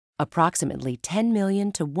Approximately 10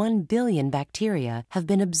 million to 1 billion bacteria have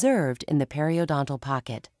been observed in the periodontal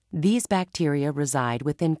pocket. These bacteria reside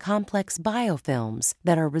within complex biofilms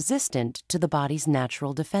that are resistant to the body's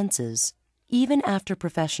natural defenses. Even after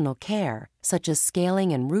professional care, such as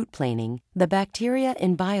scaling and root planing, the bacteria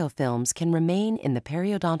in biofilms can remain in the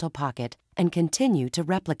periodontal pocket and continue to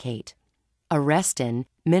replicate. Arestin,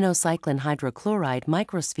 minocycline hydrochloride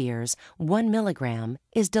microspheres, 1 milligram,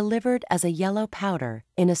 is delivered as a yellow powder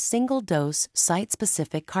in a single-dose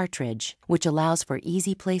site-specific cartridge, which allows for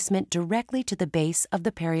easy placement directly to the base of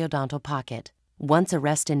the periodontal pocket. Once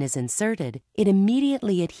Arestin is inserted, it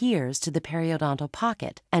immediately adheres to the periodontal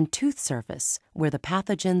pocket and tooth surface where the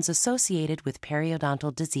pathogens associated with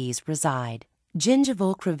periodontal disease reside.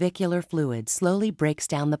 Gingival crevicular fluid slowly breaks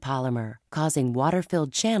down the polymer, causing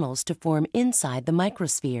water-filled channels to form inside the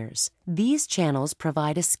microspheres. These channels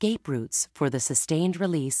provide escape routes for the sustained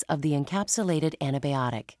release of the encapsulated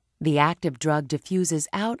antibiotic. The active drug diffuses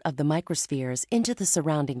out of the microspheres into the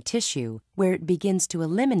surrounding tissue, where it begins to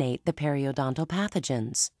eliminate the periodontal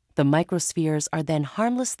pathogens. The microspheres are then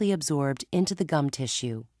harmlessly absorbed into the gum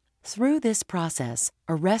tissue. Through this process,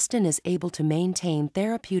 Arestin is able to maintain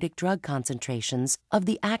therapeutic drug concentrations of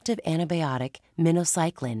the active antibiotic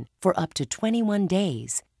minocycline for up to 21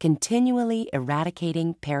 days, continually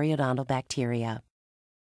eradicating periodontal bacteria.